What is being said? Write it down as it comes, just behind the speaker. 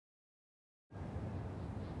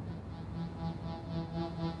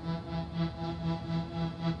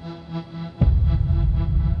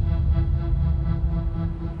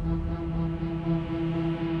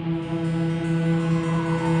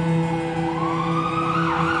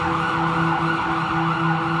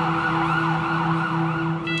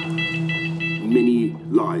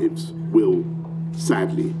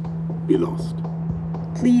sadly be lost.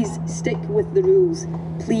 Please stick with the rules.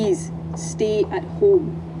 Please stay at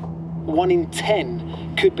home. 1 in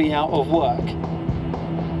 10 could be out of work.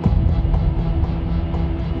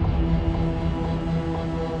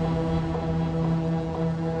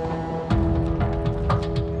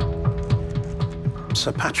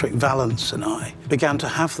 Sir Patrick Vallance and I began to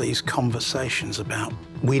have these conversations about,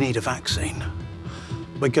 we need a vaccine.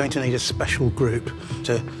 We're going to need a special group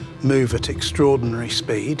to move at extraordinary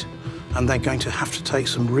speed, and they're going to have to take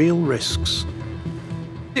some real risks.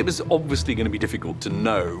 It was obviously going to be difficult to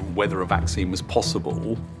know whether a vaccine was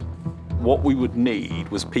possible. What we would need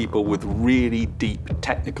was people with really deep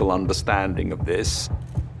technical understanding of this.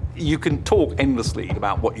 You can talk endlessly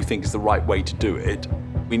about what you think is the right way to do it.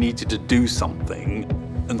 We needed to do something,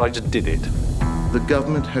 and I just did it. The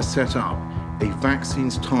government has set up a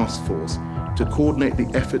Vaccines Taskforce to coordinate the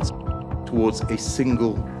efforts towards a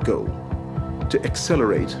single goal: to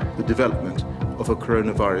accelerate the development of a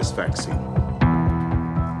coronavirus vaccine.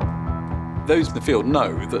 Those in the field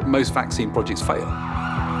know that most vaccine projects fail.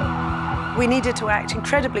 We needed to act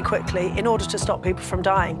incredibly quickly in order to stop people from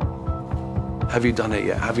dying. Have you done it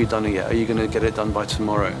yet? Have you done it yet? Are you going to get it done by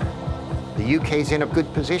tomorrow? The UK's in a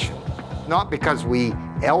good position, not because we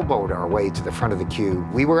elbowed our way to the front of the queue.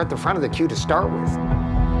 We were at the front of the queue to start with.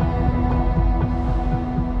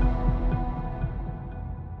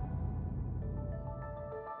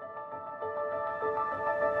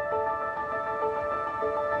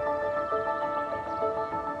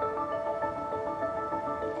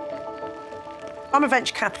 I'm a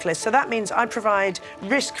venture capitalist, so that means I provide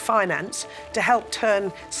risk finance to help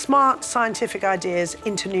turn smart scientific ideas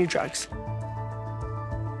into new drugs.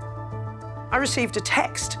 I received a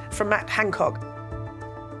text from Matt Hancock.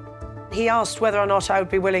 He asked whether or not I would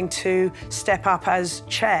be willing to step up as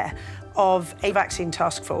chair of a vaccine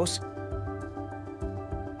task force.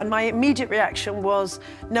 And my immediate reaction was,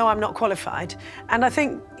 no, I'm not qualified. And I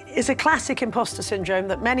think it's a classic imposter syndrome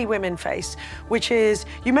that many women face, which is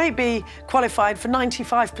you may be qualified for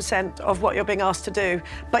 95% of what you're being asked to do,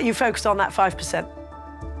 but you focus on that 5%.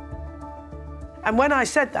 And when I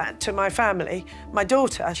said that to my family, my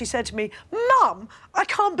daughter, she said to me, Mum, I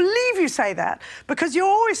can't believe you say that, because you're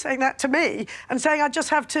always saying that to me and saying I just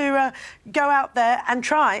have to go out there and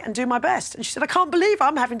try and do my best. And she said, I can't believe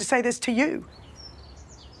I'm having to say this to you.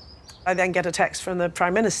 I then get a text from the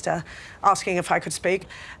Prime Minister asking if I could speak.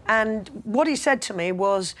 And what he said to me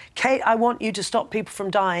was, Kate, I want you to stop people from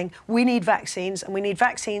dying. We need vaccines, and we need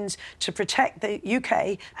vaccines to protect the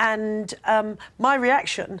UK. And my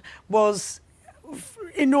reaction was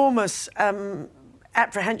enormous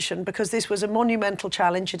apprehension, because this was a monumental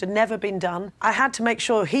challenge. It had never been done. I had to make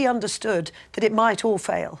sure he understood that it might all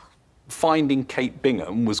fail. Finding Kate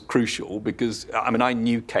Bingham was crucial because, I mean, I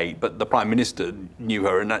knew Kate, but the Prime Minister knew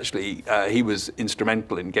her, and actually he was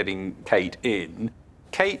instrumental in getting Kate in.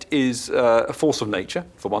 Kate is a force of nature,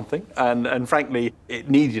 for one thing, and frankly, it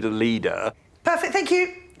needed a leader. Perfect, thank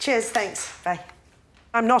you. Cheers, thanks, bye.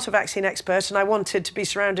 I'm not a vaccine expert, and I wanted to be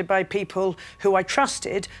surrounded by people who I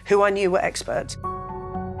trusted, who I knew were experts.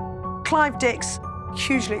 Clive Dix,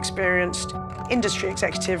 hugely experienced industry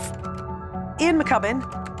executive. Ian McCubbin,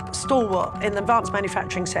 stalwart in the advanced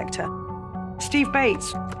manufacturing sector. Steve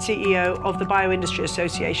Bates, CEO of the Bioindustry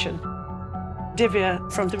Association. Divya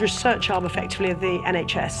from the research arm, effectively, of the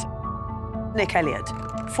NHS. Nick Elliott,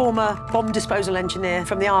 former bomb disposal engineer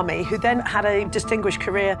from the Army, who then had a distinguished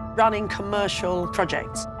career running commercial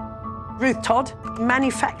projects. Ruth Todd,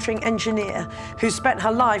 manufacturing engineer, who spent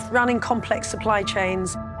her life running complex supply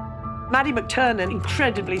chains. Maddie McTurnan,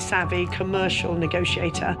 incredibly savvy commercial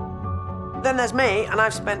negotiator. Then there's me, and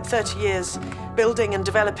I've spent 30 years building and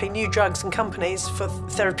developing new drugs and companies for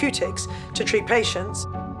therapeutics to treat patients.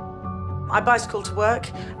 I bicycle to work,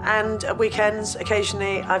 and at weekends,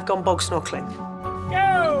 occasionally, I've gone bog snorkeling.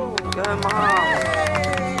 Go! Go, Mom!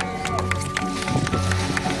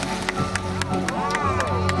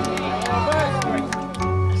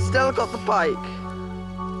 Still got the bike.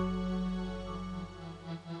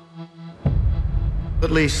 At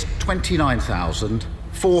least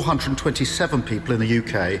 29,427 people in the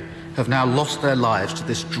UK have now lost their lives to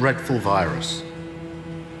this dreadful virus.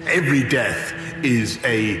 Every death is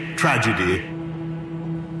a tragedy.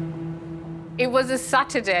 It was a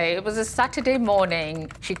Saturday. It was a Saturday morning.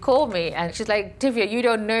 She called me and she's like, Divya, you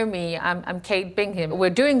don't know me. I'm Kate Bingham. We're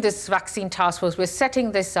doing this vaccine task force. We're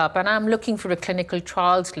setting this up, and I'm looking for a clinical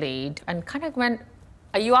trials lead. And kind of went,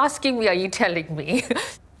 are you asking me? Are you telling me?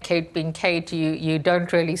 Kate being Kate, you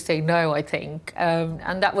don't really say no, I think.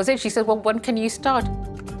 And that was it. She said, well, when can you start?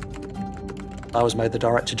 I was made the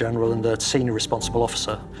Director General and the Senior Responsible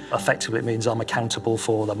Officer. Effectively, it means I'm accountable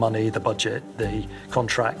for the money, the budget, the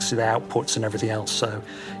contracts, the outputs and everything else. So,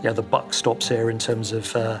 yeah, the buck stops here in terms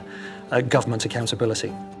of government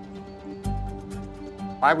accountability.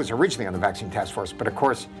 I was originally on the Vaccine Taskforce, but of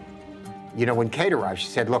course, you know, when Kate arrived, she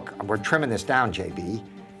said, look, we're trimming this down, JB.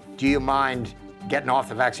 Do you mind getting off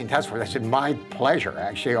the Vaccine Taskforce? I said, my pleasure,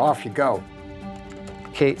 actually, off you go.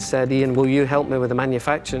 Kate said, Ian, will you help me with the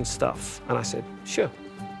manufacturing stuff? And I said, sure,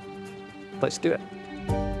 let's do it.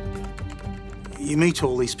 You meet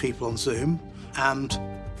all these people on Zoom and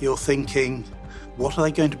you're thinking, what are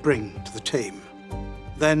they going to bring to the team?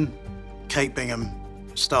 Then Kate Bingham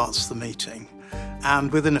starts the meeting,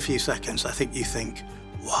 and within a few seconds, I think you think,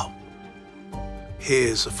 wow,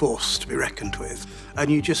 here's a force to be reckoned with.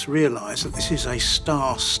 And you just realise that this is a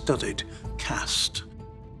star-studded cast.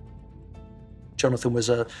 Jonathan was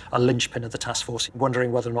a linchpin of the task force,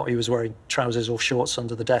 wondering whether or not he was wearing trousers or shorts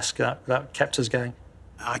under the desk. That kept us going.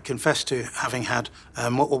 I confess to having had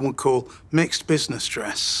what one would call mixed business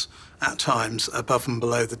dress at times above and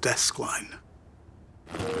below the desk line.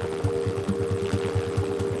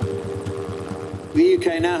 The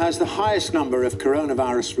UK now has the highest number of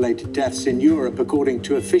coronavirus-related deaths in Europe, according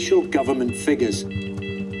to official government figures.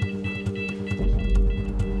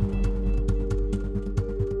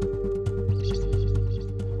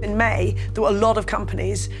 In May, there were a lot of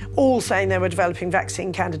companies all saying they were developing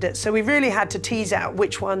vaccine candidates, so we really had to tease out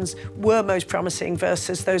which ones were most promising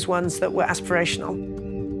versus those ones that were aspirational.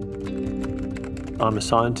 I'm a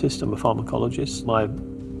scientist, I'm a pharmacologist. My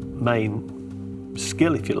main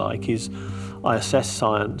skill, if you like, is I assess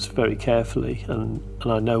science very carefully and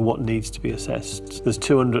I know what needs to be assessed. There's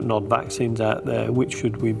 200 and odd vaccines out there, which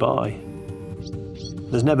should we buy?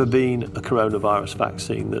 There's never been a coronavirus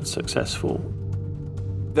vaccine that's successful.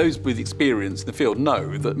 Those with experience in the field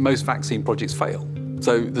know that most vaccine projects fail.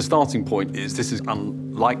 So the starting point is this is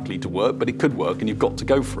unlikely to work, but it could work and you've got to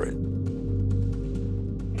go for it.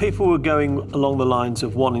 People were going along the lines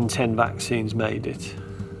of 1 in 10 vaccines made it.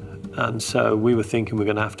 And so we were thinking we're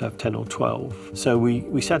going to have 10 or 12. So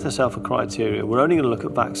we set ourselves a criteria. We're only going to look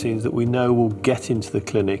at vaccines that we know will get into the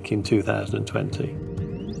clinic in 2020.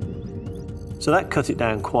 So that cut it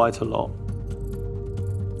down quite a lot.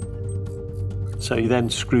 So you then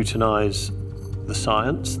scrutinise the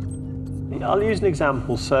science. I'll use an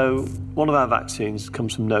example. So one of our vaccines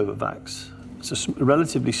comes from Novavax. It's a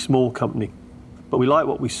relatively small company, but we like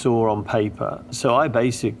what we saw on paper. So I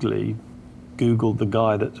basically Googled the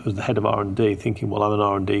guy that was the head of R&D, thinking, well, I'm an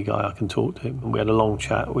R&D guy, I can talk to him. And we had a long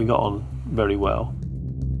chat. We got on very well.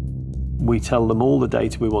 We tell them all the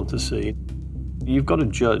data we want to see. You've got to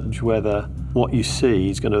judge whether what you see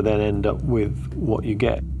is going to then end up with what you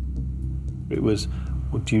get. It was,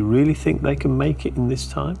 well, do you really think they can make it in this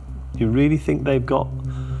time? Do you really think they've got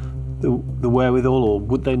the wherewithal, or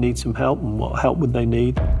would they need some help, and what help would they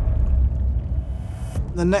need?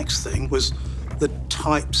 The next thing was the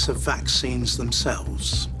types of vaccines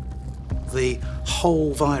themselves. The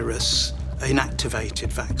whole virus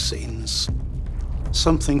inactivated vaccines,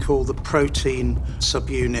 something called the protein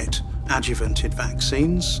subunit adjuvanted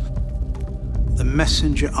vaccines, the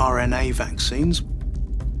messenger RNA vaccines,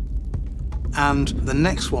 and the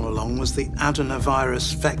next one along was the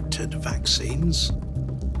adenovirus vectored vaccines.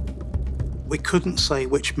 We couldn't say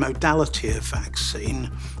which modality of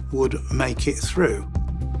vaccine would make it through.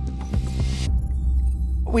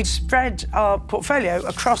 We spread our portfolio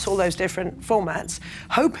across all those different formats,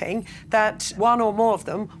 hoping that one or more of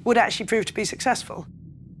them would actually prove to be successful.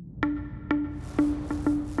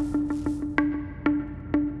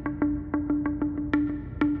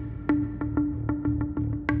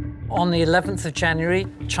 On the 11th of January,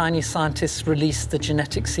 Chinese scientists released the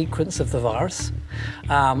genetic sequence of the virus.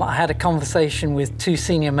 I had a conversation with 2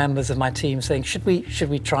 senior members of my team saying, should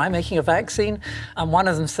we try making a vaccine? And one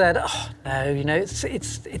of them said, oh, no, you know,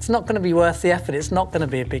 it's not going to be worth the effort. It's not going to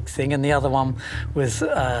be a big thing. And the other one was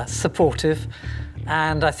supportive.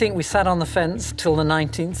 And I think we sat on the fence till the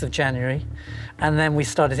 19th of January. And then we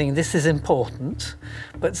started thinking, this is important,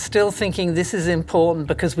 but still thinking this is important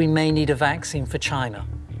because we may need a vaccine for China,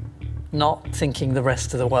 not thinking the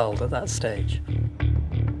rest of the world at that stage.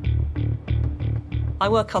 I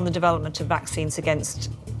work on the development of vaccines against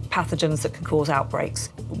pathogens that can cause outbreaks.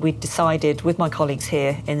 We decided with my colleagues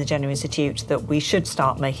here in the Jenner Institute that we should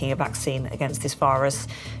start making a vaccine against this virus,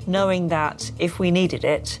 knowing that if we needed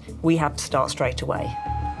it, we had to start straight away.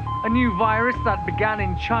 A new virus that began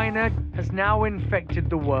in China has now infected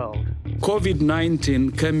the world.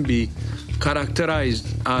 COVID-19 can be characterized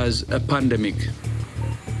as a pandemic.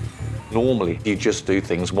 Normally, you just do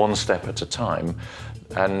things one step at a time,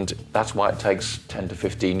 and that's why it takes 10 to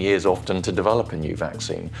 15 years often to develop a new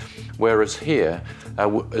vaccine. Whereas here,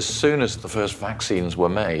 as soon as the first vaccines were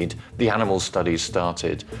made, the animal studies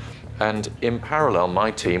started. And in parallel,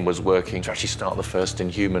 my team was working to actually start the first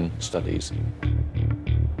in-human studies.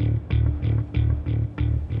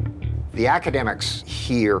 The academics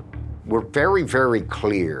here were very, very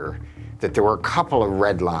clear that there were a couple of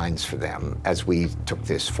red lines for them as we took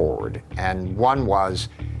this forward. And one was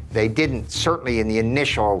they didn't, certainly in the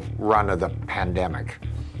initial run of the pandemic,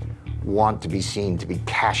 want to be seen to be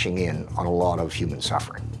cashing in on a lot of human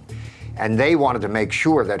suffering. And they wanted to make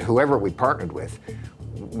sure that whoever we partnered with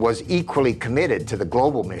was equally committed to the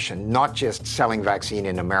global mission, not just selling vaccine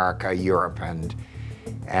in America, Europe,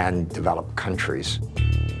 and developed countries.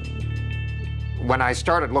 When I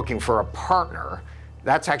started looking for a partner,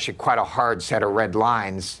 that's actually quite a hard set of red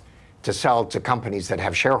lines to sell to companies that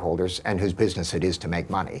have shareholders and whose business it is to make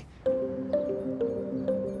money.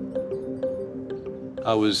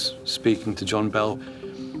 I was speaking to John Bell,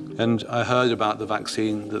 and I heard about the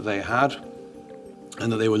vaccine that they had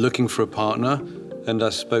and that they were looking for a partner. And I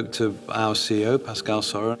spoke to our CEO, Pascal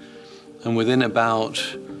Sora, and within about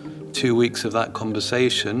 2 weeks of that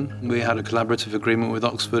conversation, we had a collaborative agreement with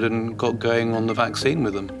Oxford and got going on the vaccine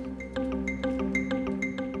with them.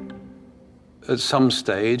 At some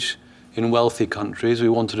stage, in wealthy countries, we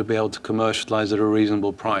wanted to be able to commercialize at a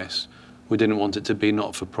reasonable price. We didn't want it to be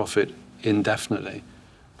not-for-profit indefinitely.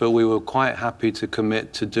 But we were quite happy to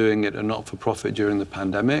commit to doing it a not-for-profit during the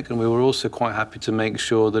pandemic, and we were also quite happy to make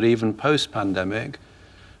sure that even post-pandemic,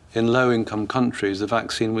 in low-income countries, the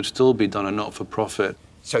vaccine would still be done a not-for-profit.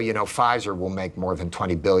 So, you know, Pfizer will make more than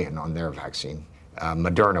 $20 billion on their vaccine.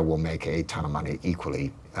 Moderna will make a ton of money,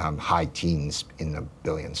 equally high teens in the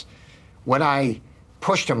billions. When I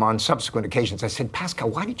pushed him on subsequent occasions, I said, Pascal,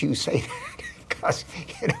 why did you say that? Because,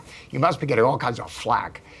 you know, you must be getting all kinds of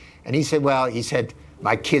flack. And he said, well, he said,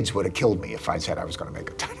 my kids would have killed me if I said I was going to make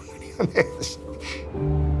a ton of money on this.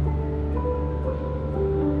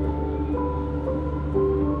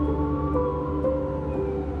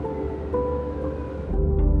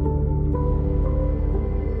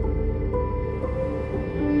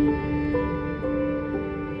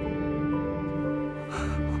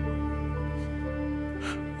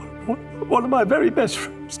 One of my very best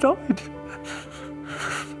friends died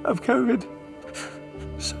of COVID.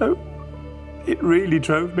 So it really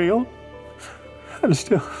drove me on. And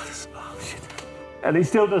still, and it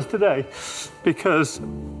still does today. Because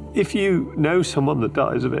if you know someone that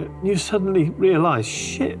dies of it, you suddenly realise,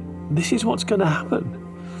 shit, this is what's going to happen.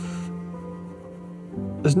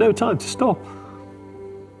 There's no time to stop.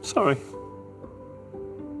 Sorry.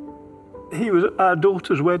 He was at our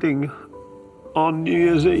daughter's wedding on New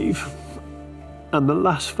Year's Eve. And the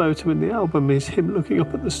last photo in the album is him looking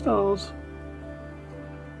up at the stars.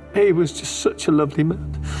 He was just such a lovely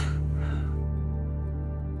man.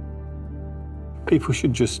 People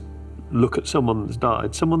should just look at someone that's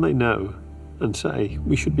died, someone they know, and say,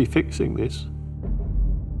 we should be fixing this.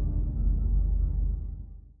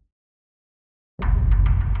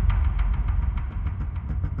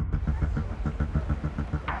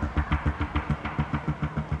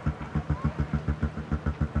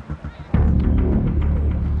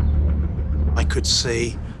 I could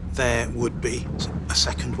see there would be a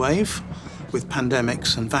second wave. With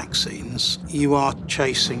pandemics and vaccines, you are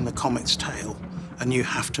chasing the comet's tail and you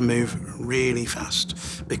have to move really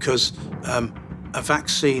fast because a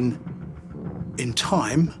vaccine in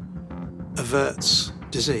time averts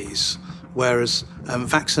disease, whereas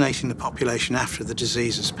vaccinating the population after the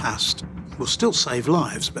disease has passed will still save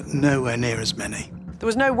lives, but nowhere near as many. There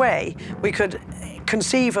was no way we could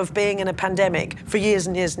conceive of being in a pandemic for years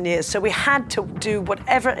and years and years. So we had to do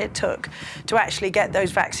whatever it took to actually get those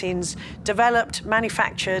vaccines developed,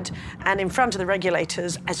 manufactured, and in front of the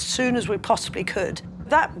regulators as soon as we possibly could.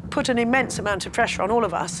 That put an immense amount of pressure on all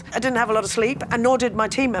of us. I didn't have a lot of sleep, and nor did my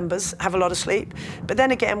team members have a lot of sleep. But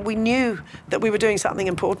then again, we knew that we were doing something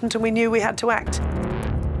important, and we knew we had to act.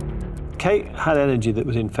 Kate had energy that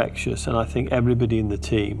was infectious, and I think everybody in the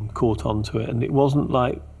team caught on to it. And it wasn't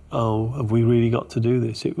like, oh, have we really got to do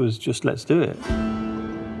this? It was just, let's do it.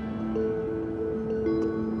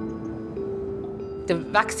 The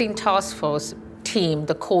Vaccine Taskforce team,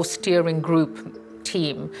 the core steering group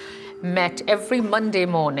team, met every Monday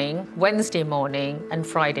morning, Wednesday morning, and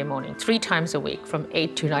Friday morning, 3 times a week from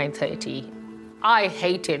 8 to 9:30. I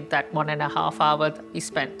hated that 1.5 hours that we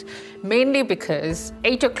spent, mainly because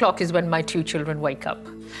 8 o'clock is when my 2 children wake up.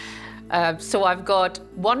 So I've got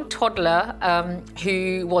one toddler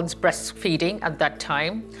who wants breastfeeding at that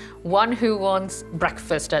time, one who wants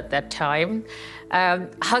breakfast at that time,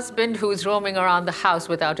 husband who's roaming around the house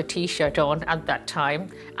without a t-shirt on at that time,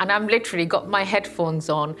 and I'm literally got my headphones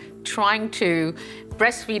on, trying to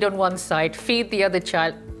breastfeed on one side, feed the other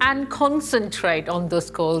child, and concentrate on those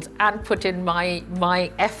calls and put in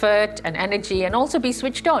my effort and energy and also be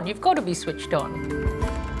switched on. You've got to be switched on.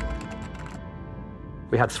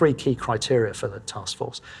 We had 3 key criteria for the task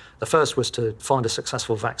force. The first was to find a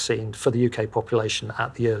successful vaccine for the UK population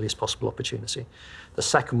at the earliest possible opportunity. The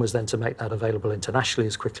second was then to make that available internationally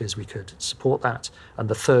as quickly as we could, support that. And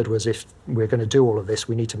the third was, if we're going to do all of this,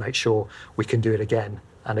 we need to make sure we can do it again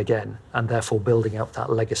and again, and therefore building up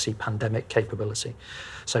that legacy pandemic capability.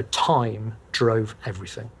 So time drove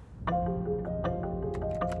everything.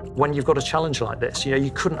 When you've got a challenge like this,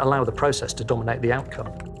 you couldn't allow the process to dominate the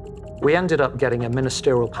outcome. We ended up getting a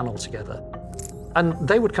ministerial panel together, and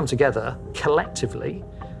they would come together collectively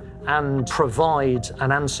and provide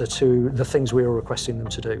an answer to the things we were requesting them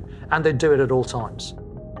to do, and they'd do it at all times.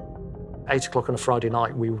 8 o'clock on a Friday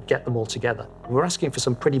night, we would get them all together. We were asking for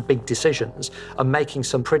some pretty big decisions and making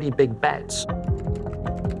some pretty big bets.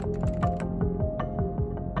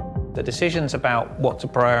 The decisions about what to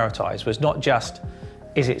prioritise was not just,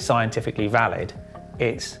 is it scientifically valid?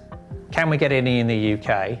 It's, can we get any in the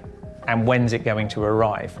UK? And when's it going to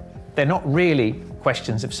arrive? They're not really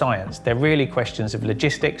questions of science. They're really questions of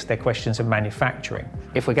logistics. They're questions of manufacturing.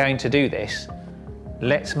 If we're going to do this,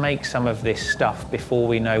 let's make some of this stuff before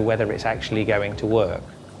we know whether it's actually going to work.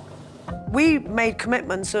 We made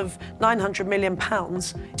commitments of £900 million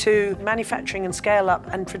to manufacturing and scale-up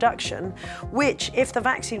and production, which, if the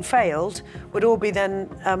vaccine failed, would all be then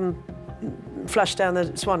flushed down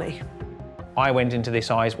the Swanee. I went into this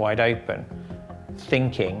eyes wide open,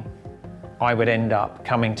 thinking I would end up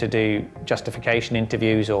coming to do justification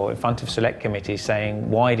interviews or in front of select committees saying,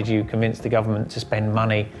 why did you convince the government to spend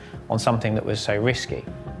money on something that was so risky?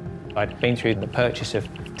 I'd been through the purchase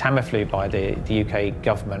of Tamiflu by the UK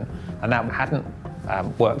government, and that hadn't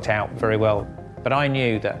worked out very well. But I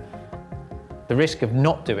knew that the risk of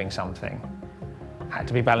not doing something had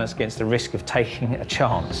to be balanced against the risk of taking a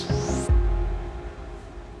chance.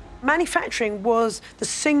 Manufacturing was the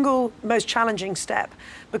single most challenging step,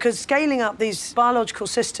 because scaling up these biological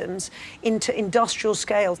systems into industrial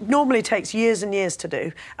scale normally takes years and years to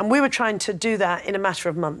do, and we were trying to do that in a matter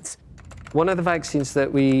of months. One of the vaccines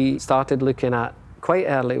that we started looking at quite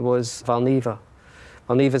early was Valneva.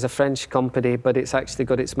 Valneva is a French company, but it's actually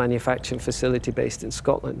got its manufacturing facility based in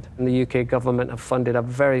Scotland. And the UK government have funded a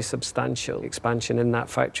very substantial expansion in that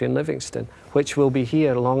factory in Livingston, which will be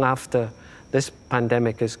here long after this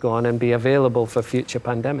pandemic is gone and be available for future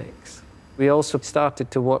pandemics. We also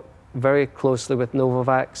started to work very closely with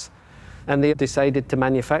Novavax, and they decided to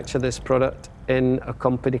manufacture this product in a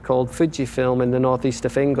company called Fujifilm in the northeast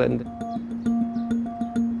of England.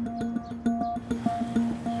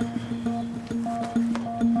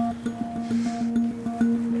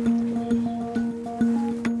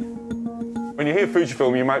 When you hear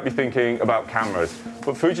Fujifilm, you might be thinking about cameras,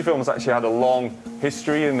 but Fujifilm has actually had a long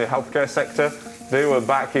history in the healthcare sector. They were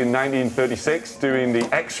back in 1936 doing the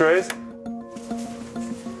X-rays.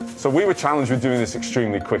 So we were challenged with doing this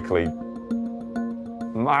extremely quickly.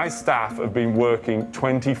 My staff have been working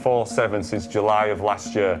 24/7 since July of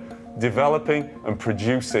last year, developing and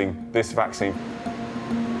producing this vaccine.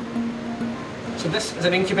 So this is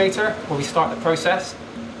an incubator where we start the process.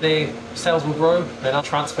 The cells will grow, then I'll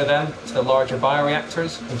transfer them to the larger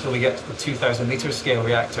bioreactors until we get to the 2,000 litre scale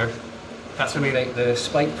reactor. That's when we make the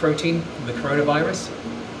spike protein from the coronavirus.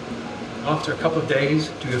 After a couple of days,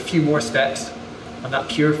 do a few more steps, and that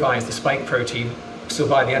purifies the spike protein. So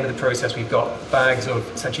by the end of the process, we've got bags of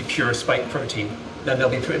essentially pure spike protein. Then they'll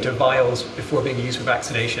be put into vials before being used for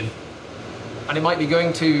vaccination. And it might be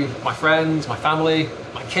going to my friends, my family,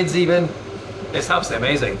 my kids even. It's absolutely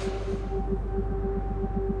amazing.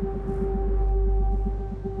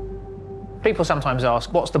 People sometimes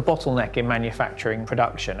ask, what's the bottleneck in manufacturing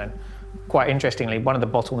production? And quite interestingly, one of the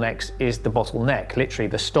bottlenecks is the bottleneck, literally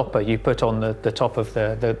the stopper you put on the top of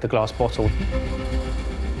the glass bottle.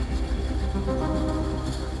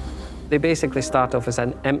 They basically start off as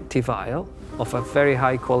an empty vial of a very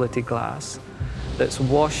high quality glass that's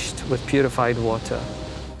washed with purified water,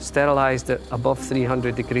 sterilized at above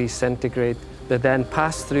 300 degrees centigrade. They then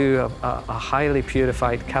pass through a highly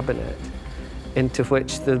purified cabinet into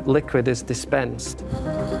which the liquid is dispensed.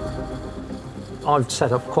 I've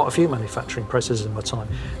set up quite a few manufacturing processes in my time.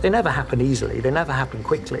 They never happen easily, they never happen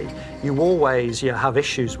quickly. You always have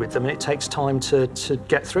issues with them, and it takes time to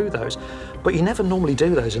get through those. But you never normally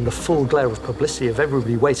do those in the full glare of publicity of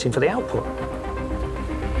everybody waiting for the output.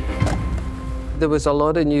 There was a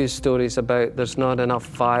lot of news stories about there's not enough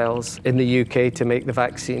vials in the UK to make the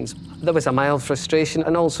vaccines. There was a mild frustration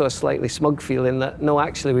and also a slightly smug feeling that, no,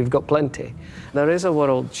 actually, we've got plenty. There is a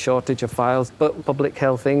world shortage of vials, but Public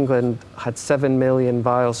Health England had 7 million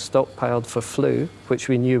vials stockpiled for flu, which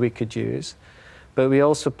we knew we could use. But we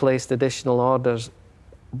also placed additional orders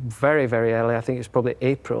very, very early, I think it was probably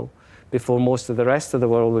April, before most of the rest of the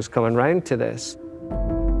world was coming round to this.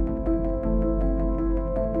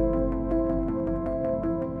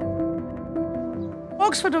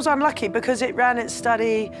 Oxford was unlucky because it ran its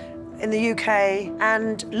study in the UK,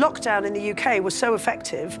 and lockdown in the UK was so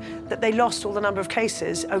effective that they lost all the number of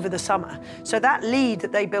cases over the summer. So that lead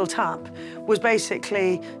that they built up was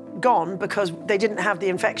basically gone because they didn't have the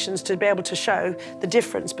infections to be able to show the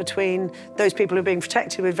difference between those people who were being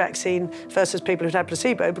protected with vaccine versus people who'd had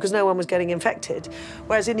placebo, because no one was getting infected.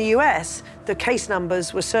 Whereas in the US, the case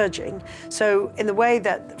numbers were surging. So in the way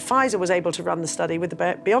that Pfizer was able to run the study with the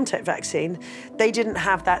BioNTech vaccine, they didn't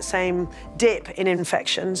have that same dip in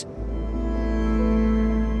infections.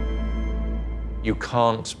 You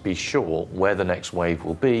can't be sure where the next wave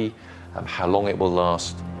will be, how long it will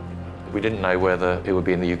last. We didn't know whether it would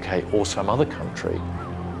be in the UK or some other country.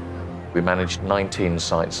 We managed 19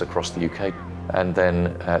 sites across the UK, and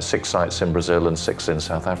then 6 sites in Brazil and 6 in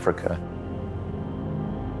South Africa.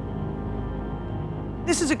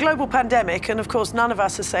 This is a global pandemic, and of course none of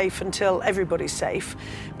us are safe until everybody's safe.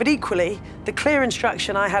 But equally, the clear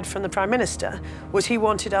instruction I had from the Prime Minister was he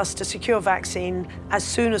wanted us to secure vaccine as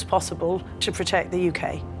soon as possible to protect the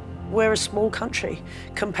UK. We're a small country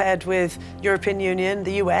compared with European Union,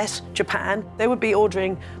 the US, Japan. They would be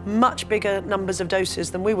ordering much bigger numbers of doses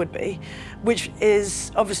than we would be, which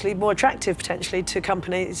is obviously more attractive potentially to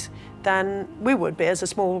companies than we would be as a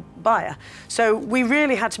small buyer. So we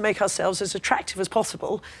really had to make ourselves as attractive as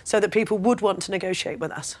possible so that people would want to negotiate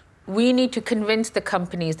with us. We need to convince the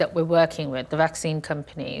companies that we're working with, the vaccine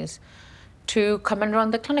companies, to come and run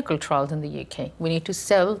the clinical trials in the UK. We need to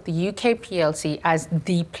sell the UK PLC as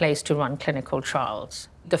the place to run clinical trials.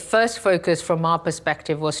 The first focus from our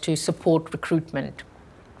perspective was to support recruitment.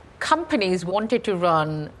 Companies wanted to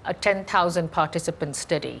run a 10,000 participant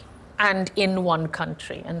study, and in one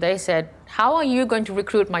country. And they said, how are you going to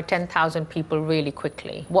recruit my 10,000 people really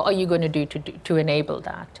quickly? What are you going to do to enable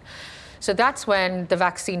that? So that's when the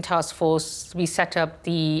Vaccine Taskforce, we set up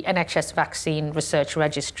the NHS Vaccine Research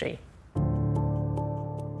Registry.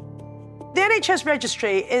 The NHS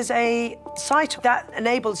Registry is a site that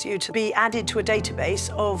enables you to be added to a database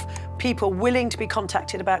of people willing to be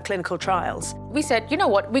contacted about clinical trials. We said, you know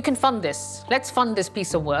what, we can fund this. Let's fund this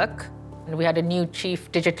piece of work. And we had a new chief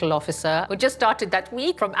digital officer who just started that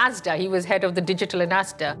week from Asda. He was head of the digital in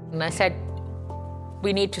Asda. And I said,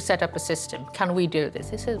 we need to set up a system. Can we do this?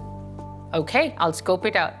 He said, okay, I'll scope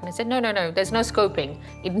it out. And I said, no, no, no, there's no scoping.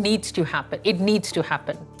 It needs to happen. It needs to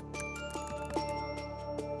happen.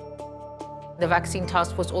 The Vaccine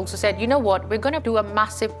Taskforce also said, you know what, we're going to do a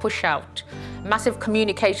massive push out, massive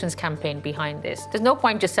communications campaign behind this. There's no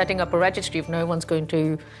point just setting up a registry if no one's going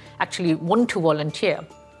to actually want to volunteer.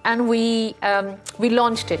 And we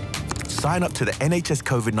launched it. Sign up to the NHS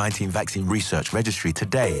COVID-19 Vaccine Research Registry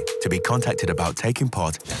today to be contacted about taking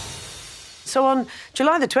part. So on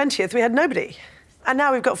July the 20th, we had nobody. And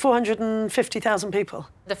now we've got 450,000 people.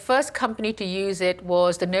 The first company to use it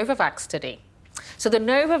was the Novavax study. So the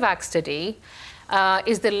Novavax study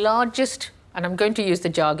is the largest, and I'm going to use the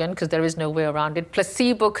jargon because there is no way around it,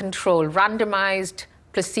 placebo-controlled, randomized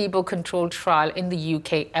placebo-controlled trial in the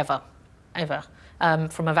UK ever,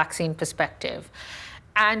 from a vaccine perspective.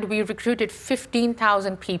 And we recruited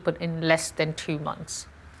 15,000 people in less than 2 months.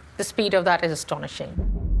 The speed of that is astonishing.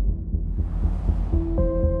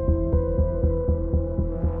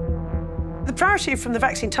 The priority from the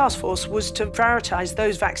Vaccine Taskforce was to prioritise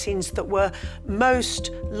those vaccines that were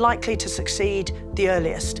most likely to succeed the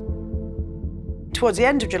earliest. Towards the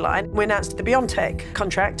end of July, we announced the BioNTech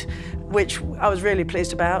contract, which I was really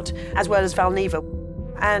pleased about, as well as Valneva.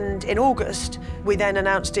 And in August, we then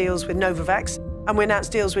announced deals with Novavax, and we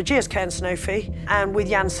announced deals with GSK and Sanofi, and with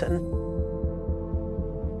Janssen.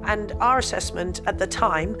 And our assessment at the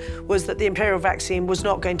time was that the Imperial vaccine was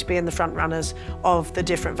not going to be in the front runners of the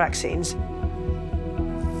different vaccines.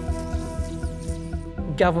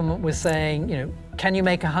 government was saying, can you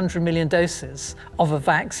make 100 million doses of a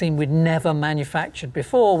vaccine we'd never manufactured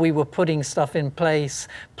before? We were putting stuff in place,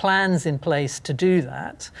 plans in place to do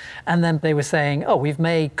that. And then they were saying, oh, we've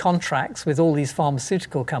made contracts with all these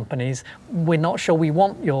pharmaceutical companies. We're not sure we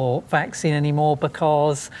want your vaccine anymore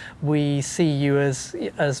because we see you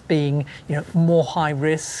as being more high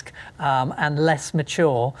risk and less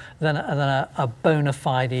mature than a bona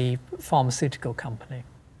fide pharmaceutical company.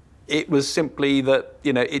 It was simply that,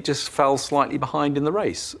 it just fell slightly behind in the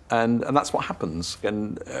race. And that's what happens.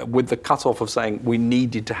 And with the cut-off of saying we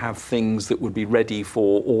needed to have things that would be ready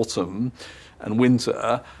for autumn and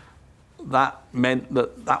winter, that meant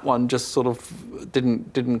that one just sort of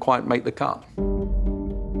didn't quite make the cut.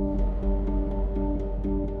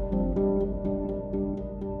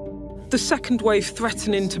 The second wave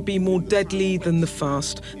threatening to be more deadly than the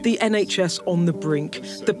first, the NHS on the brink,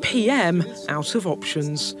 the PM out of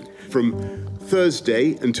options. From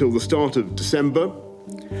Thursday until the start of December,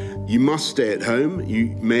 you must stay at home.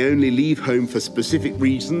 You may only leave home for specific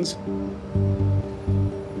reasons.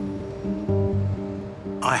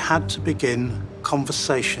 I had to begin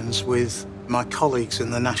conversations with my colleagues in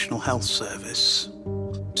the National Health Service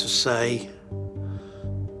to say,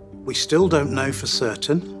 we still don't know for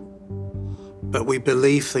certain, but we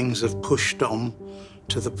believe things have pushed on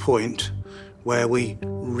to the point where we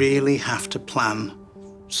really have to plan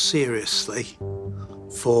seriously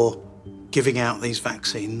for giving out these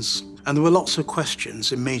vaccines. And there were lots of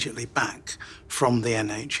questions immediately back from the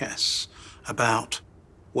NHS about,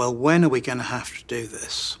 well, when are we going to have to do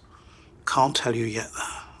this? Can't tell you yet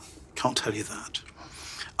that. Can't tell you that.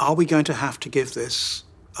 Are we going to have to give this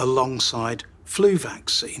alongside flu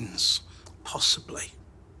vaccines? Possibly.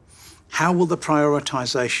 How will the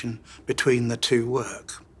prioritisation between the two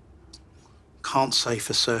work? Can't say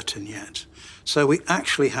for certain yet. So we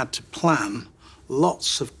actually had to plan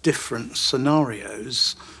lots of different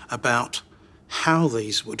scenarios about how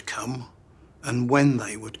these would come and when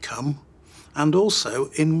they would come, and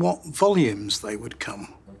also in what volumes they would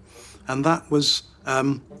come. And that was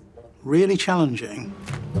really challenging.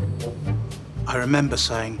 I remember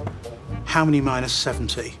saying, how many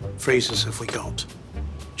 -70 freezers have we got?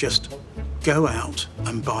 Just go out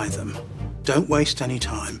and buy them. Don't waste any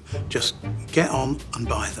time. Just get on and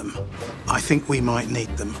buy them. I think we might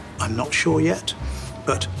need them. I'm not sure yet,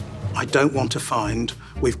 but I don't want to find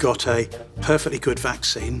we've got a perfectly good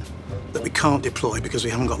vaccine that we can't deploy because we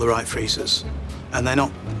haven't got the right freezers. And they're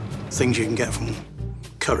not things you can get from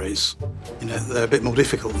Currys. They're a bit more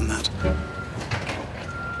difficult than that.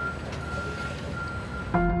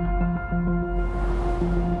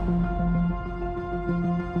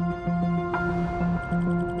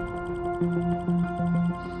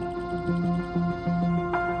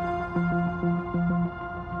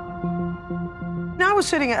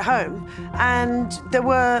 Sitting at home, and there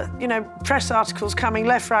were, press articles coming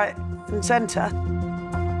left, right, and centre.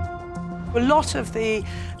 A lot of the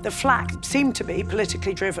flack seemed to be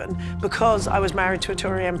politically driven because I was married to a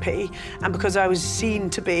Tory MP and because I was seen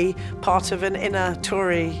to be part of an inner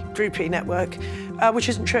Tory groupie network, which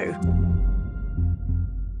isn't true.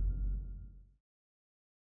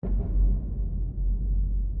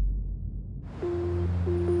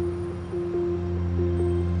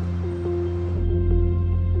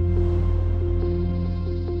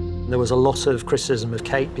 There was a lot of criticism of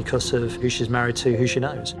Kate because of who she's married to, who she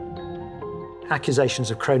knows. Accusations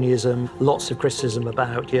of cronyism, lots of criticism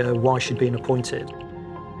about why she'd been appointed.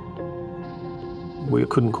 We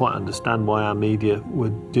couldn't quite understand why our media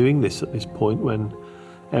were doing this at this point when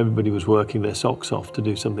everybody was working their socks off to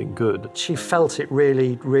do something good. She felt it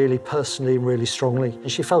really, really personally and really strongly. And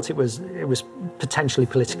she felt it was potentially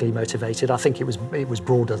politically motivated. I think it was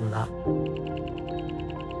broader than that.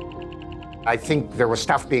 I think there was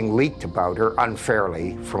stuff being leaked about her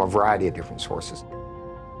unfairly from a variety of different sources.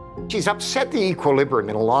 She's upset the equilibrium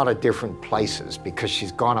in a lot of different places because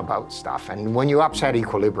she's gone about stuff. And when you upset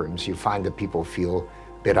equilibriums, you find that people feel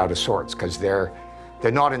a bit out of sorts because they're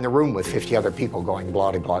not in the room with 50 other people going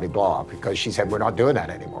blah, blah, blah, blah, because she said, we're not doing that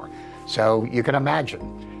anymore. So you can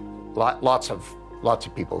imagine lots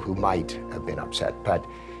of people who might have been upset, but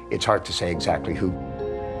it's hard to say exactly who.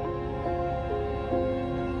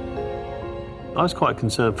 I was quite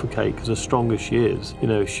concerned for Kate because as strong as she is,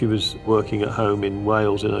 she was working at home in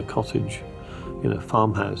Wales in a cottage,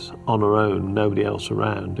 farmhouse on her own, nobody else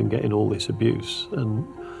around, and getting all this abuse. And,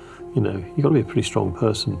 you've got to be a pretty strong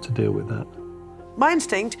person to deal with that. My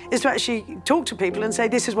instinct is to actually talk to people and say,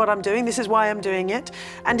 this is what I'm doing, this is why I'm doing it.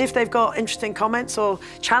 And if they've got interesting comments or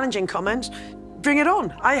challenging comments, Bring it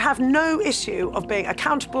on. I have no issue of being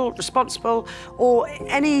accountable, responsible, or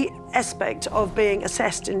any aspect of being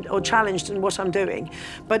assessed or challenged in what I'm doing.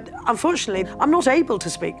 But unfortunately, I'm not able to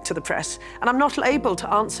speak to the press, and I'm not able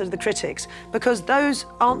to answer the critics, because those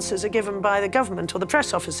answers are given by the government or the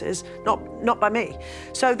press offices, not by me.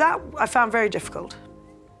 So that I found very difficult.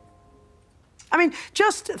 I mean,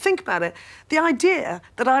 just think about it. The idea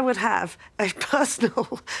that I would have a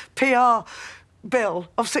personal PR bill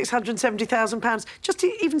of £670,000, just to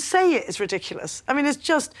even say it is ridiculous. I mean, it's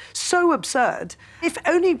just so absurd. If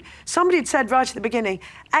only somebody had said right at the beginning,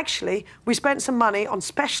 actually, we spent some money on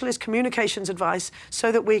specialist communications advice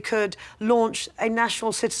so that we could launch a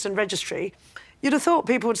national citizen registry, you'd have thought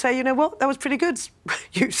people would say, you know what, that was pretty good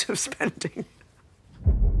use of spending.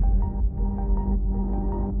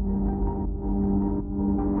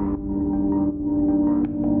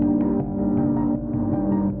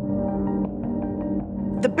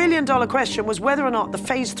 The billion-dollar question was whether or not the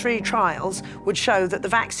phase 3 trials would show that the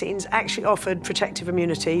vaccines actually offered protective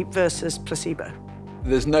immunity versus placebo.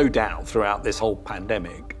 There's no doubt throughout this whole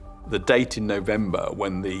pandemic, the date in November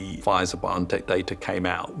when the Pfizer-BioNTech data came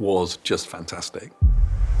out was just fantastic.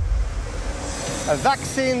 A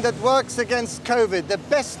vaccine that works against COVID, the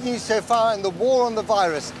best news so far in the war on the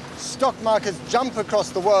virus. Stock markets jump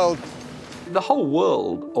across the world. The whole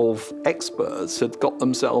world of experts had got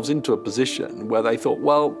themselves into a position where they thought,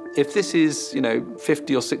 well, if this is,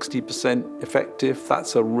 50 or 60% effective,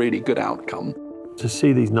 that's a really good outcome. To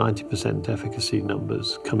see these 90% efficacy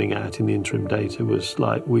numbers coming out in the interim data was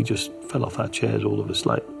like, we just fell off our chairs, all of us,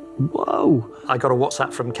 like, whoa. I got a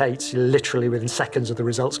WhatsApp from Kate literally within seconds of the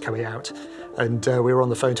results coming out, and we were on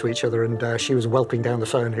the phone to each other, and she was whelping down the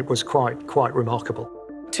phone. It was quite remarkable.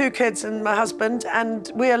 2 kids and my husband, and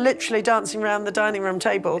we are literally dancing around the dining room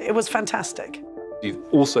table. It was fantastic. You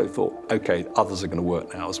also thought, OK, others are going to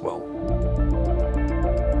work now as well.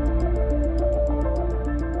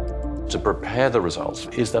 To prepare the results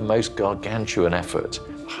is the most gargantuan effort.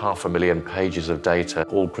 500,000 pages of data,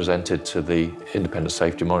 all presented to the Independent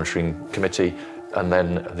Safety Monitoring Committee, and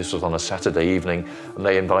then this was on a Saturday evening, and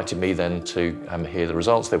they invited me then to hear the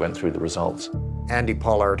results. They went through the results. Andy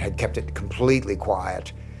Pollard had kept it completely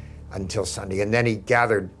quiet until Sunday, and then he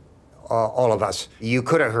gathered all of us. You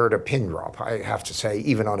could have heard a pin drop, I have to say.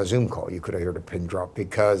 Even on a Zoom call, you could have heard a pin drop,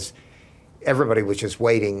 because everybody was just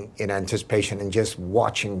waiting in anticipation and just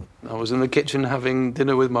watching. I was in the kitchen having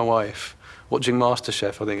dinner with my wife, watching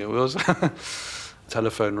MasterChef, I think it was.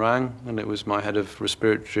 Telephone rang, and it was my head of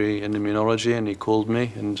respiratory and immunology, and he called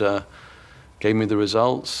me and gave me the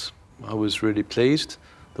results. I was really pleased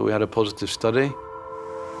that we had a positive study.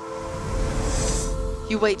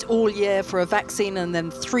 You wait all year for a vaccine, and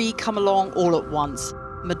then 3 come along all at once.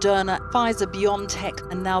 Moderna, Pfizer,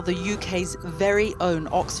 BioNTech, and now the UK's very own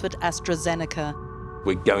Oxford AstraZeneca.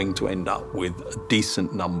 We're going to end up with a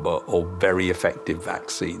decent number of very effective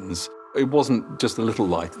vaccines. It wasn't just a little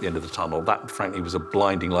light at the end of the tunnel. That, frankly, was a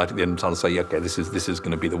blinding light at the end of the tunnel to say, OK, this is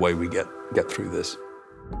going to be the way we get through this.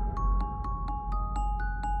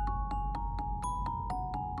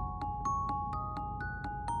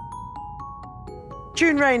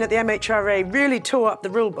 June Rain at the MHRA really tore up the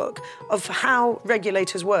rulebook of how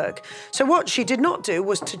regulators work. So what she did not do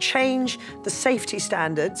was to change the safety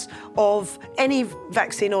standards of any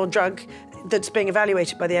vaccine or drug that's being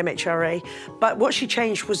evaluated by the MHRA, but what she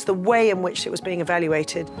changed was the way in which it was being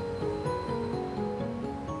evaluated.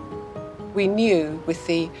 We knew with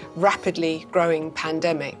the rapidly growing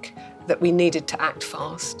pandemic that we needed to act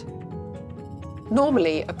fast.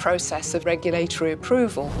 Normally, a process of regulatory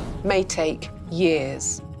approval may take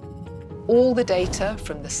years. All the data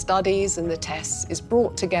from the studies and the tests is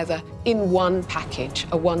brought together in one package,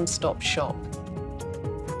 a one-stop shop.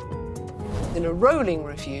 In a rolling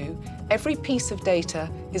review, every piece of data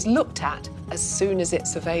is looked at as soon as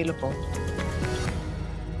it's available.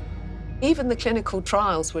 Even the clinical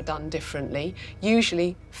trials were done differently.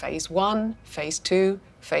 Usually, phase 1, phase 2,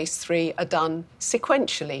 phase 3 are done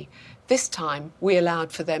sequentially. This time, we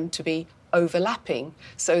allowed for them to be overlapping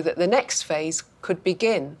so that the next phase could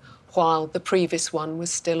begin while the previous one was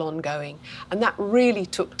still ongoing. And that really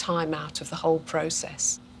took time out of the whole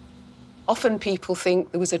process. Often people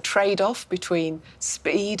think there was a trade-off between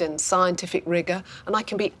speed and scientific rigour, and I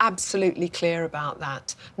can be absolutely clear about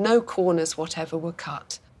that. No corners whatever were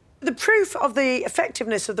cut. The proof of the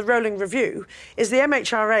effectiveness of the rolling review is the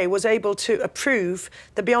MHRA was able to approve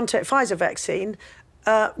the BioNTech-Pfizer vaccine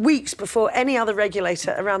weeks before any other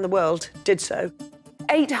regulator around the world did so.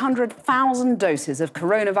 800,000 doses of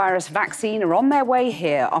coronavirus vaccine are on their way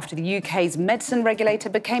here after the UK's medicine regulator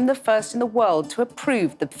became the first in the world to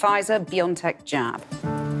approve the Pfizer-BioNTech jab.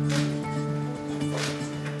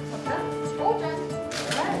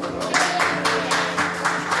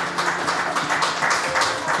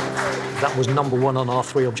 That was #1 on our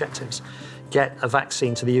 3 objectives. Get a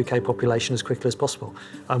vaccine to the UK population as quickly as possible.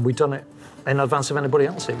 And we'd done it in advance of anybody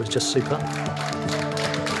else. It was just superb.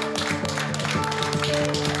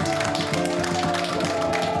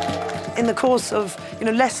 In the course of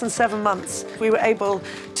less than 7 months, we were able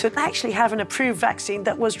to actually have an approved vaccine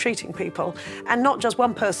that was treating people. And not just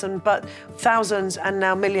one person, but thousands and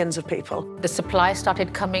now millions of people. The supply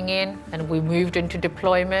started coming in and we moved into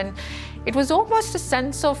deployment. It was almost a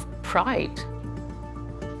sense of pride.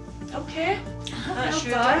 Okay, that's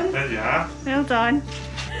well done. Yeah. Well done.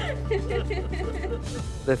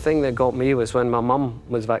 The thing that got me was when my mum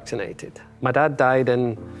was vaccinated. My dad died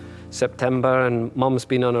in September and Mum's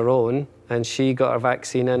been on her own, and she got her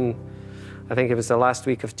vaccine in, I think it was the last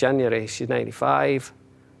week of January. She's 95.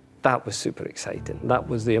 That was super exciting. That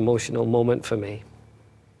was the emotional moment for me.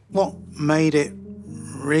 What made it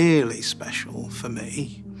really special for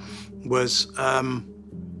me was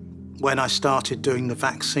when I started doing the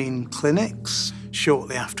vaccine clinics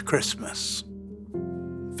shortly after Christmas.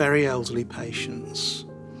 Very elderly patients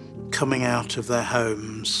coming out of their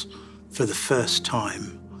homes for the first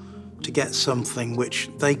time to get something which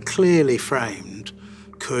they clearly framed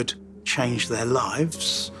could change their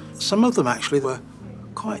lives. Some of them actually were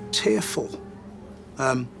quite tearful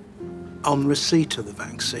on receipt of the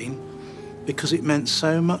vaccine because it meant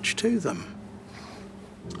so much to them.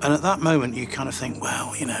 And at that moment you kind of think,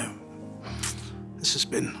 well, this has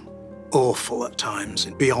been awful at times,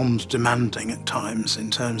 beyond demanding at times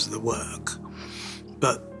in terms of the work.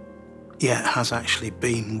 But yeah, it has actually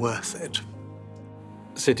been worth it.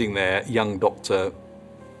 Sitting there, young doctor,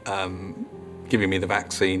 giving me the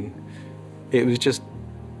vaccine, it was just,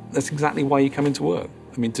 that's exactly why you come into work.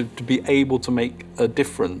 I mean, to be able to make a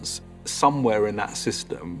difference somewhere in that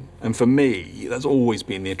system. And for me, that's always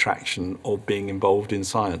been the attraction of being involved in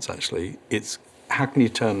science, actually. It's how can you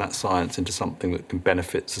turn that science into something that can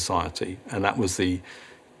benefit society? And that was the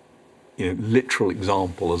literal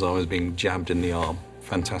example as I was being jabbed in the arm.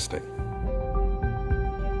 Fantastic.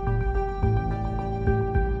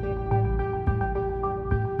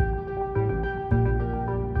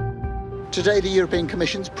 Today, the European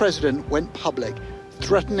Commission's president went public,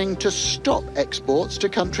 threatening to stop exports to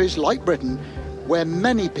countries like Britain, where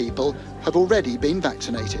many people have already been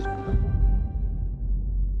vaccinated.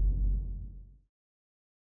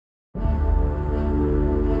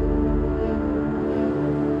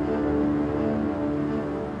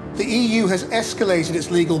 The EU has escalated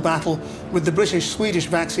its legal battle with the British-Swedish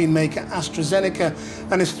vaccine maker AstraZeneca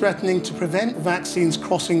and is threatening to prevent vaccines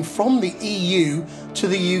crossing from the EU to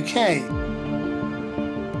the UK.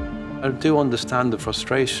 I do understand the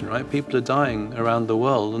frustration, right? People are dying around the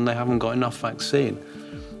world and they haven't got enough vaccine.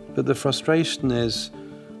 But the frustration is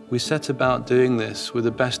we set about doing this with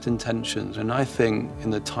the best intentions, and I think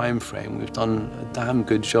in the time frame we've done a damn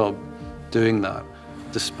good job doing that,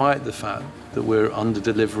 despite the fact that we're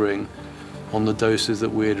under-delivering on the doses that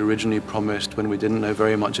we had originally promised when we didn't know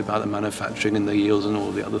very much about the manufacturing and the yields and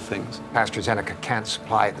all the other things. AstraZeneca can't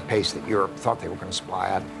supply at the pace that Europe thought they were going to supply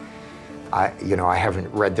at. I haven't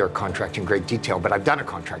read their contract in great detail, but I've done a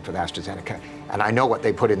contract with AstraZeneca, and I know what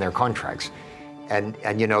they put in their contracts. And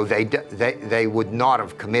they would not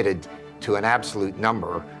have committed to an absolute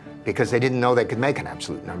number because they didn't know they could make an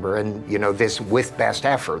absolute number. And, this with best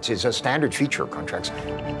efforts is a standard feature of contracts.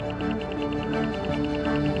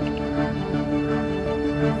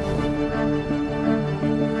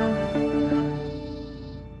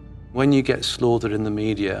 When you get slaughtered in the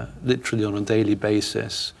media, literally on a daily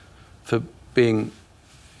basis, for being,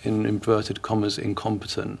 in inverted commas,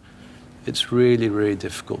 incompetent, it's really, really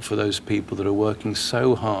difficult for those people that are working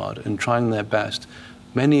so hard and trying their best,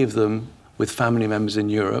 many of them with family members in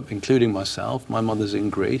Europe, including myself. My mother's in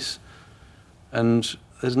Greece. And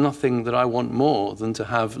there's nothing that I want more than to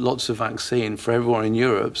have lots of vaccine for everyone in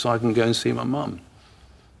Europe so I can go and see my mum.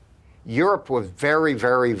 Europe was very,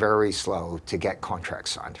 very, very slow to get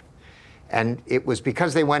contracts signed. And it was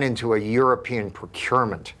because they went into a European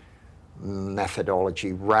procurement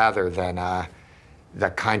methodology rather than the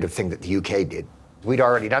kind of thing that the UK did. We'd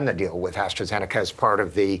already done the deal with AstraZeneca as part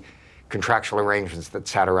of the contractual arrangements that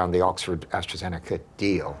sat around the Oxford-AstraZeneca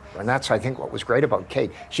deal. And that's, I think, what was great about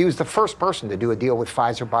Kate. She was the first person to do a deal with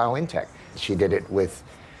Pfizer-BioNTech. She did it with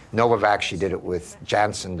Novavax, she did it with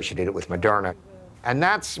Janssen, she did it with Moderna. And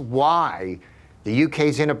that's why the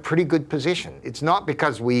UK's in a pretty good position. It's not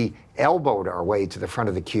because we elbowed our way to the front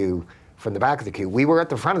of the queue from the back of the queue. We were at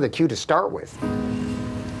the front of the queue to start with.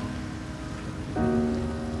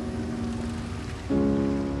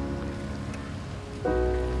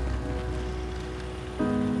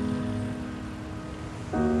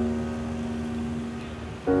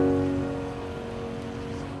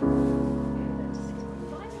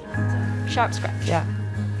 Sharp scratch. Yeah.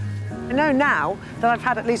 I know now that I've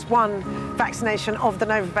had at least one vaccination of the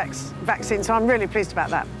Novavax vaccine, so I'm really pleased about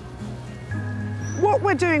that. What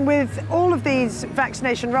we're doing with all of these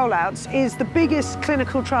vaccination rollouts is the biggest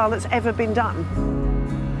clinical trial that's ever been done.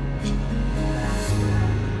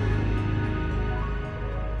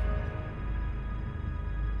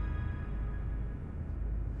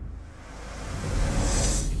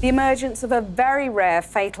 The emergence of a very rare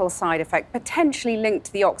fatal side effect potentially linked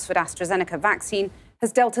to the Oxford AstraZeneca vaccine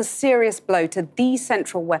has dealt a serious blow to the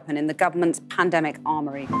central weapon in the government's pandemic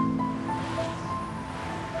armoury.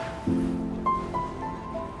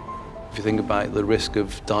 If you think about the risk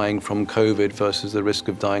of dying from COVID versus the risk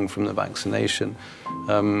of dying from the vaccination,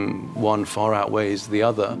 one far outweighs the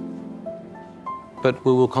other. But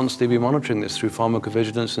we will constantly be monitoring this through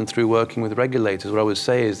pharmacovigilance and through working with regulators. What I would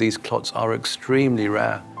say is these clots are extremely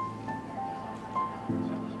rare.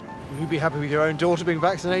 Would you be happy with your own daughter being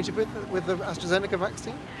vaccinated with the AstraZeneca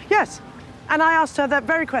vaccine? Yes. And I asked her that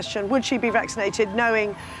very question, would she be vaccinated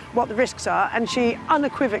knowing what the risks are? And she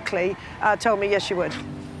unequivocally told me yes, she would.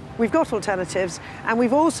 We've got alternatives, and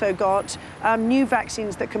we've also got new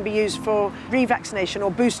vaccines that can be used for revaccination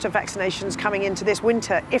or booster vaccinations coming into this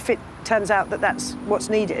winter, if it turns out that that's what's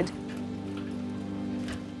needed.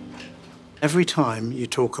 Every time you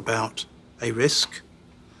talk about a risk,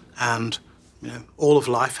 and all of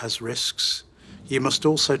life has risks, you must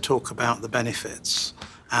also talk about the benefits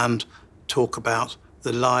and talk about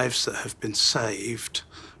the lives that have been saved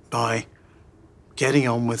by getting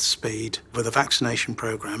on with speed with a vaccination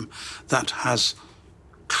programme that has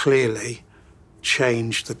clearly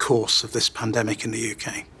changed the course of this pandemic in the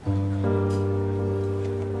UK.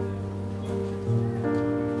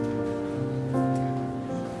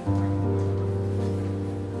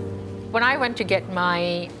 When I went to get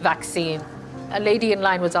my vaccine, a lady in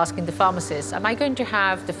line was asking the pharmacist, am I going to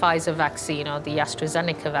have the Pfizer vaccine or the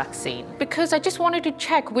AstraZeneca vaccine? Because I just wanted to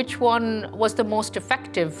check which one was the most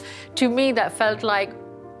effective. To me, that felt like,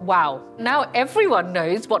 wow, now everyone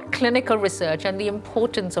knows what clinical research and the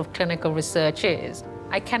importance of clinical research is.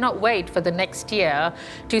 I cannot wait for the next year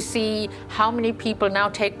to see how many people now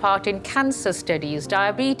take part in cancer studies,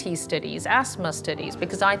 diabetes studies, asthma studies,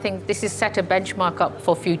 because I think this has set a benchmark up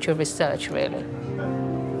for future research, really.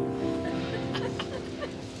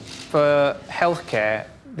 For healthcare,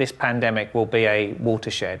 this pandemic will be a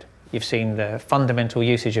watershed. You've seen the fundamental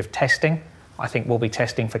usage of testing. I think we'll be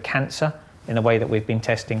testing for cancer in the way that we've been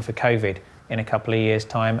testing for COVID in a couple of years'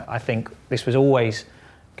 time. I think this was always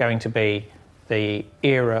going to be the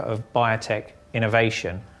era of biotech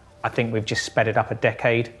innovation. I think we've just sped it up a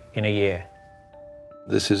decade in a year.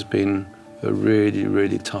 This has been a really,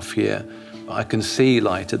 really tough year. I can see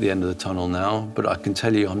light at the end of the tunnel now, but I can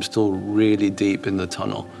tell you I'm still really deep in the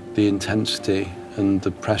tunnel. The intensity and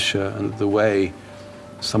the pressure and the way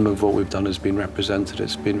some of what we've done has been represented,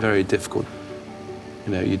 it's been very difficult.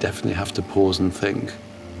 You definitely have to pause and think,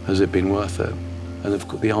 has it been worth it? And of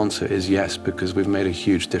course, the answer is yes, because we've made a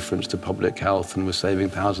huge difference to public health and we're saving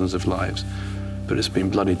thousands of lives, but it's been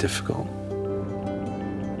bloody difficult.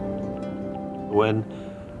 When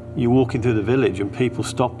you're walking through the village and people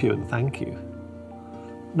stop you and thank you,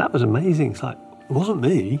 that was amazing. It's like, it wasn't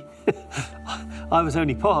me. I was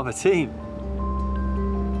only part of a team.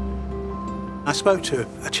 I spoke to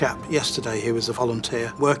a chap yesterday who was a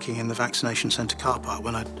volunteer working in the vaccination centre car park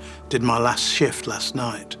when I did my last shift last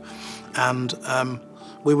night. And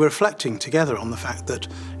we were reflecting together on the fact that,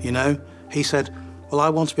 he said, well, I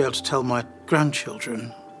want to be able to tell my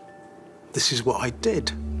grandchildren this is what I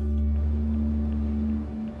did.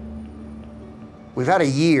 We've had a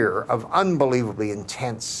year of unbelievably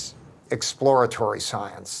intense exploratory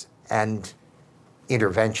science and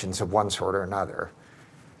interventions of one sort or another.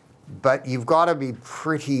 But you've got to be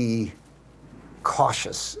pretty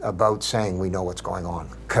cautious about saying we know what's going on,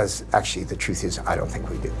 because actually the truth is I don't think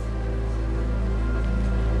we do.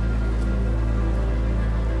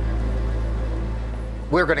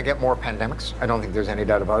 We're going to get more pandemics. I don't think there's any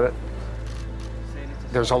doubt about it.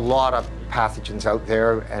 There's a lot of pathogens out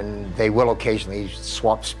there, and they will occasionally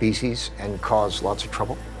swap species and cause lots of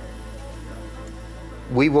trouble.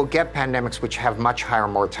 We will get pandemics which have much higher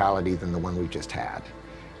mortality than the one we just had.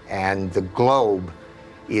 And the globe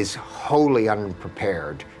is wholly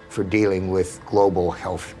unprepared for dealing with global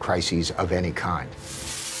health crises of any kind.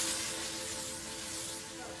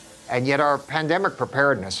 And yet our pandemic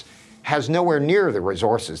preparedness has nowhere near the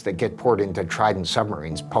resources that get poured into Trident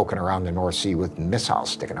submarines poking around the North Sea with missiles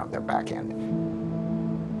sticking out their back end.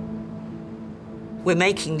 We're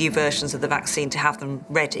making new versions of the vaccine to have them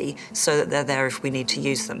ready so that they're there if we need to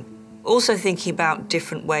use them. Also thinking about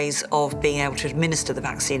different ways of being able to administer the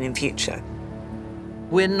vaccine in future.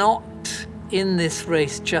 We're not in this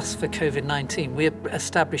race just for COVID-19. We're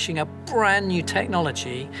establishing a brand new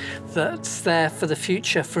technology that's there for the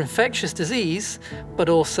future for infectious disease, but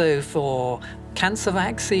also for cancer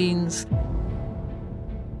vaccines.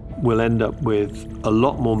 We'll end up with a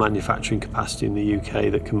lot more manufacturing capacity in the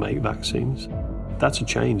UK that can make vaccines. That's a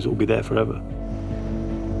change that will be there forever.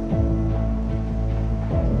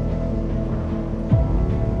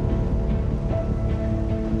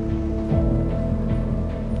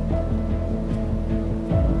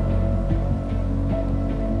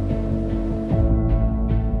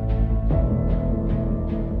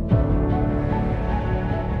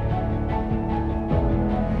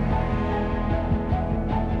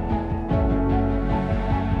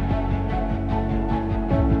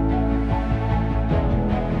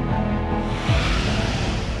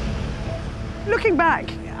 Looking back,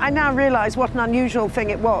 I now realise what an unusual thing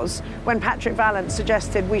it was when Patrick Vallance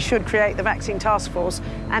suggested we should create the Vaccine Taskforce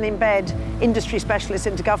and embed industry specialists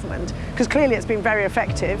into government, because clearly it's been very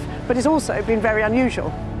effective, but it's also been very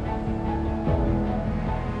unusual.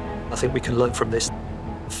 I think we can learn from this.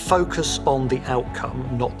 Focus on the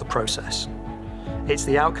outcome, not the process. It's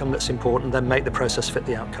the outcome that's important, then make the process fit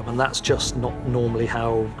the outcome, and that's just not normally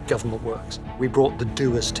how government works. We brought the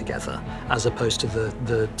doers together as opposed to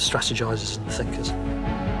the strategizers and the thinkers.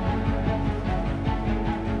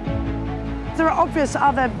 There are obvious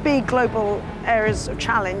other big global areas of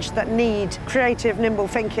challenge that need creative, nimble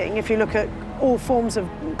thinking. If you look at all forms of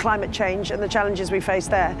climate change and the challenges we face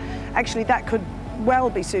there, actually that could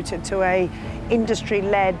well be suited to a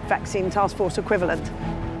industry-led vaccine task force equivalent.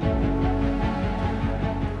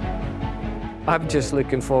 I'm just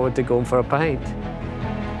looking forward to going for a pint.